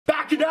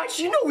back in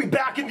action. You know we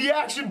back in the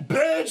action,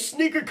 bitch.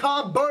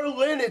 Sneakercon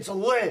Berlin, it's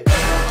lit.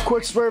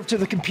 Quick swerve to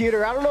the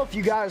computer. I don't know if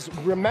you guys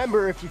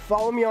remember, if you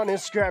follow me on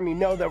Instagram, you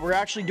know that we're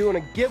actually doing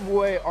a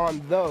giveaway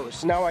on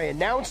those. Now, I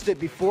announced it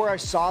before I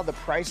saw the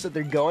price that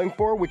they're going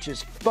for, which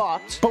is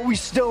fucked, but we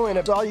still in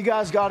it. So all you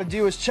guys gotta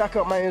do is check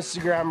out my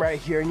Instagram right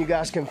here, and you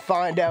guys can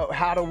find out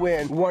how to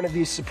win one of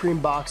these Supreme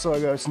box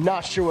logos.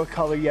 Not sure what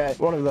color yet,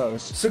 one of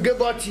those. So good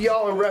luck to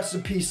y'all, and rest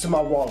in peace to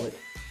my wallet.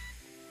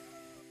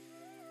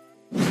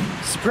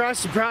 Surprise,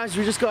 surprise,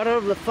 we just got out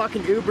of the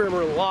fucking Uber and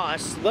we're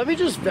lost. Let me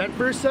just vent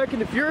for a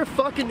second. If you're a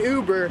fucking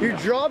Uber, your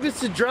job is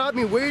to drive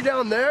me way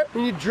down there,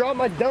 and you drop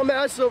my dumb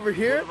ass over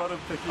here,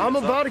 I'm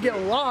about to get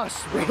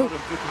lost, bro.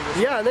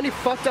 Yeah, and then he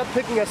fucked up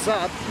picking us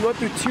up. He went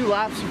through 2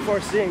 laps before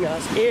seeing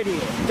us.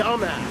 Idiot,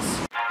 dumbass.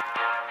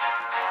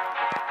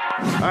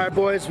 Alright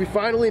boys, we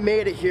finally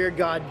made it here,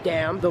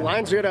 goddamn. The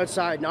line's right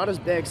outside, not as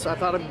big, so I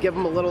thought I'd give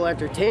them a little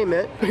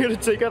entertainment. We're gonna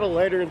take out a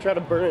lighter and try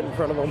to burn it in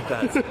front of them.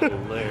 That's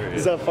hilarious.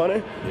 Is that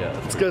funny? Yeah.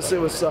 Let's go see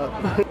what's up.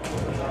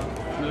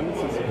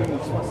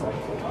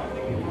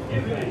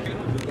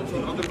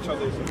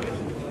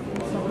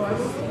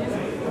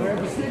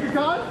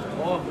 Sneakercon?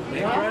 Oh,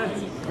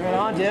 NameBran. Right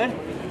on, dude.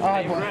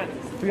 Alright, boy.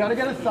 We gotta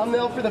get a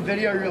thumbnail for the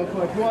video real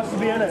quick. Who wants to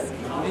be in it?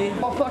 Me.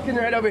 Oh, fucking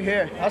right over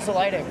here. How's the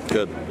lighting?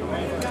 Good.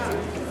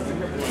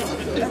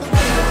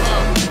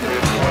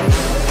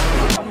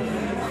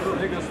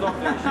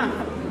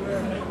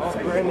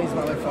 Burn these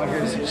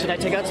motherfuckers. Should I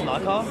take out some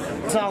alcohol?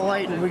 It's not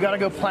lighting. We gotta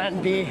go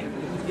plan B.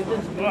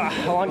 Ugh,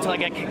 how long till I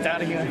get kicked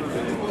out of here? There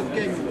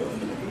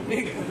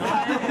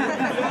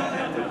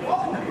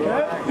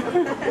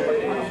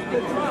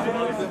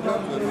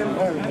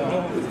we go.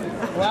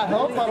 Will that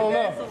help? I don't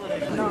know.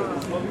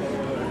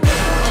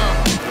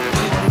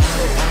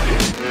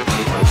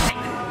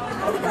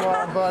 Come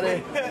on,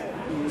 buddy.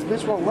 This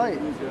bitch won't light.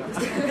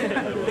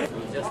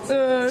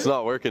 It's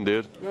not working,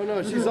 dude.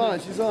 No, she's on,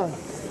 she's on.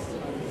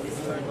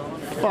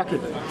 Fuck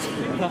it.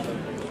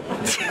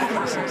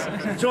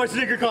 Enjoy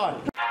Sneakercon.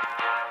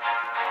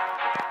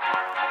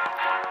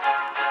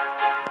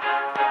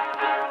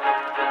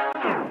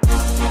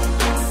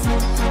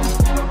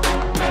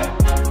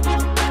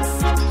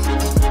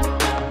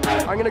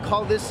 I'm gonna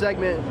call this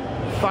segment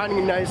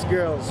Finding Nice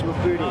Girls with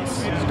Booties.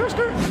 Skirt,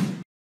 skirt.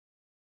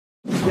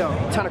 Yo,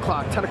 10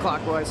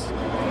 o'clock, boys.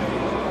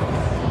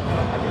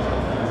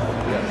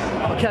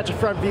 I'll catch a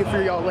front view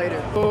for y'all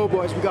later. Oh,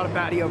 boys, we got a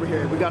baddie over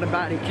here. We got a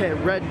baddie. Okay,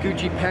 red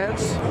Gucci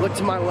pants. Look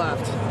to my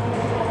left.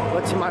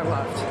 Look to my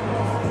left.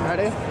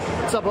 Ready?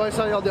 What's up, boys?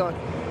 How y'all doing?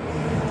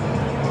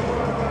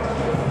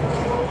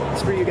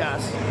 It's for you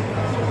guys.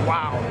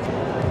 Wow.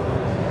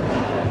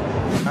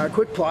 Alright,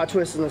 quick plot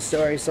twist in the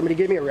story. Somebody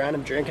gave me a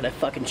random drink and I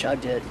fucking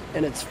chugged it.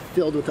 And it's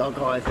filled with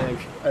alcohol, I think.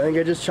 I think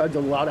I just chugged a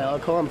lot of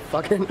alcohol. I'm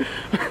fucking...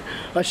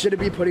 I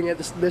shouldn't be putting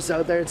this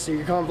out there in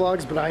Sneakercon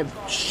vlogs, but I'm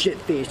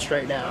shit-faced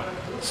right now.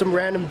 Some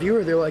random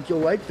viewer, they're like, you'll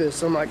like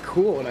this. I'm like,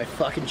 cool, and I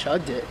fucking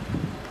chugged it.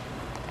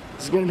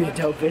 It's gonna be a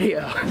dope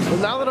video. Well,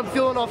 now that I'm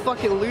feeling all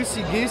fucking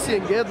loosey-goosey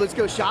and good, let's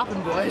go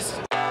shopping, boys.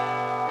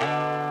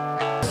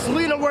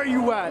 Selena, where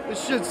you at?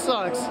 This shit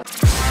sucks.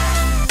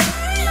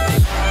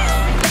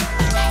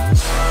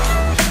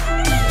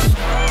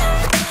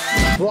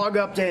 Vlog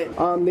update.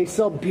 They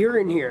sell beer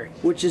in here,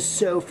 which is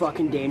so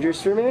fucking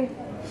dangerous for me.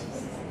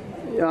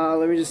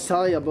 Let me just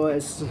tell you,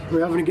 boys,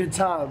 we're having a good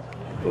time.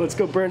 Let's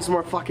go burn some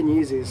more fucking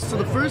Yeezys. So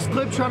the first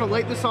clip trying to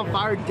light this on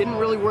fire didn't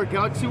really work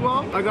out too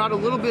well. I got a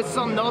little bit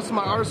something else in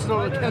my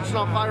arsenal to catch it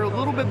on fire a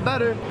little bit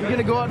better. We're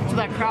gonna go out to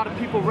that crowd of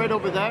people right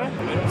over there.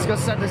 Let's go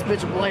set this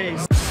bitch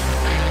ablaze.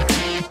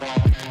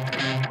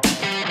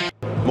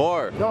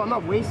 More. No, I'm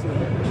not wasting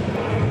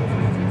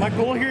it. My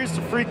goal here is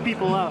to freak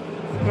people out.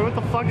 Hey, what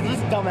the fuck is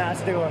this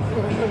dumbass doing?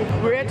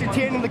 We're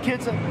entertaining the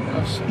kids at...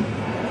 Oh, shit.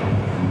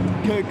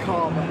 Good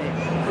call, buddy.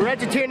 We're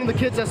entertaining the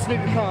kids at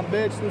Sneakercon,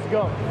 bitch. Let's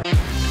go.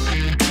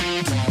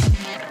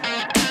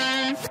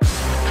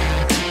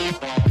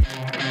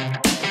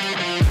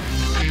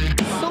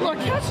 Still not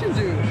catching,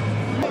 dude.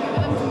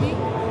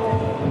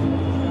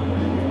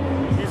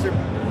 These are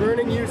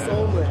burning use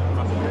only.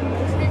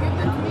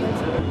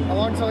 How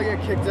long till I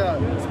get kicked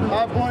out?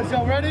 Alright, boys,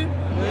 y'all ready?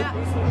 Yeah.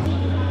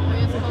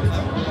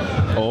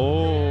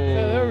 Oh.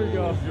 Yeah, there we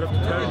go. You have to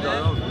turn it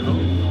down, you know?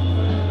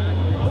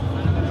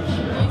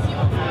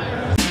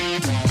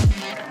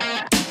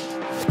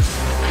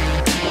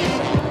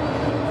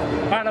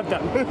 Alright, I'm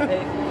done.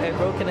 Hey,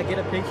 bro, can I get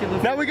a picture with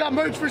you? Now we got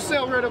merch for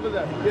sale right over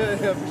there.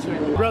 Yeah, for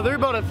sure. Bro, they're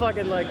about to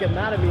fucking like get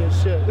mad at me and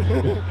shit.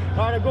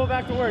 Alright, I'm going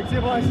back to work. See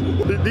you, boys.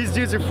 These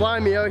dudes are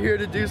flying me out here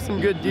to do some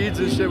good deeds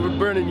and shit. We're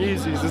burning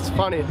Yeezys. It's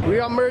funny. We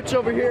got merch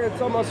over here.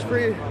 It's almost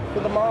free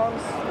for the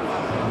moms.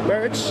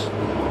 Merch.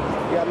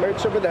 We got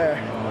merch over there.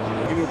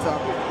 Give me a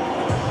top.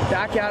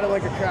 Back at it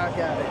like a crack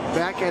addict.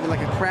 Back at it like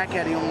a crack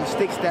addict on the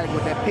stick static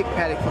with that pick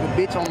paddock for the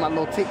bitch on my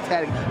little tic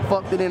tatic.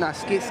 Fucked it, then I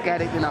skit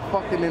scatted, then I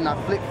fucked it, then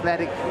I flick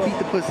flatted. Beat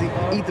the pussy,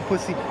 eat the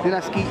pussy, then I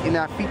skeet, and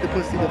I feed the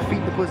pussy,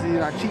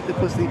 then I cheat the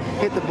pussy,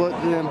 hit the butt,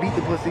 then I beat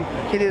the pussy,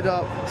 hit it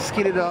up,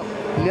 skid it up,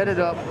 net it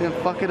up, then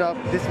fuck it up,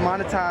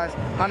 dismonetize,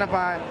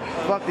 Hanabai,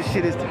 fuck this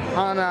shit is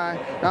Hanai.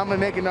 I'm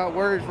making up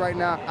words right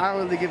now. I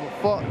don't really give a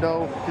fuck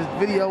though. This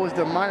video is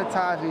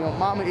demonetized and your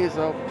mama is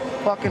a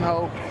fucking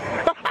hoe.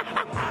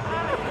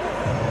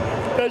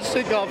 That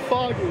shit got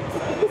foggy.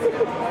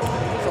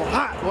 So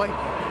hot, boy.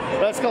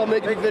 That's called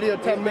making a video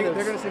 10 minutes.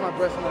 They're gonna see my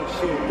breasts and like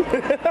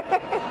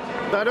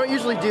shit. I don't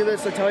usually do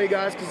this to tell you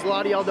guys because a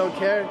lot of y'all don't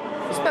care.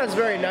 This man's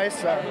very nice,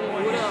 so.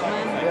 What up,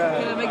 man? Yeah.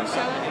 Can I make a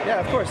shout out? Yeah,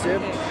 of course,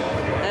 dude. Okay.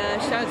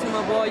 Shout out to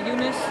my boy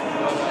Eunice,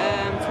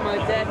 to my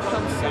dad who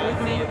comes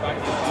with me, to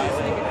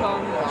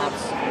Sneakercon,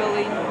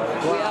 Berlin.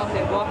 We out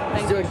here, boy.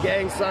 He's doing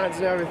gang signs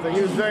and everything.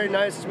 He was very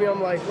nice to me.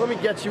 I'm like, let me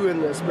get you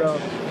in this, bro.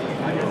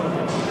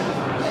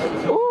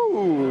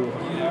 Ooh.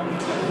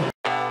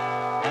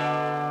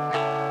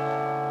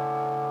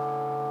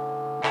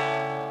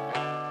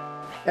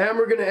 And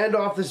we're gonna end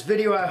off this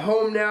video at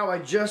home now. I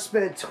just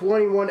spent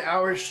 21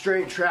 hours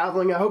straight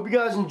traveling. I hope you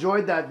guys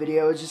enjoyed that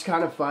video. It's just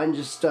kind of fun,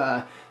 just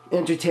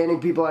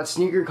entertaining people at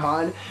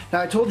Sneakercon.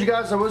 Now I told you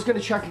guys I was gonna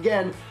check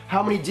again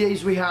how many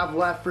days we have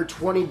left for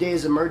 20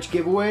 days of merch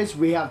giveaways.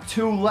 We have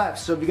 2 left,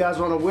 so if you guys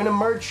wanna win a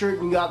merch shirt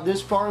and you got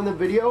this far in the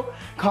video,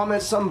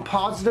 comment something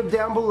positive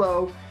down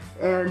below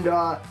and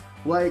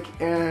like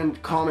and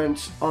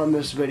comment on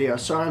this video.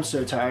 Sorry, I'm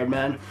so tired,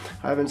 man.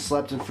 I haven't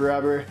slept in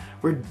forever.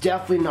 We're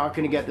definitely not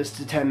gonna get this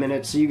to 10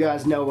 minutes, so you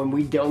guys know when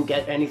we don't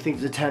get anything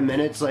to 10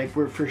 minutes, like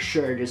we're for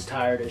sure just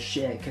tired as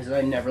shit, because I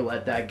never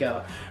let that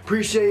go.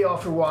 Appreciate y'all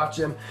for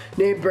watching.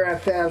 NameBran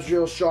fans,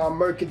 Real Sean,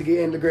 Merc of the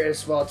game, the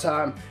greatest of all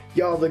time.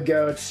 Y'all the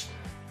goats.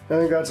 I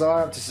think that's all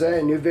I have to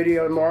say. New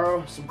video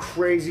tomorrow. Some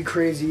crazy,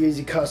 crazy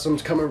Yeezy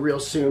customs coming real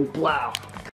soon. Blow.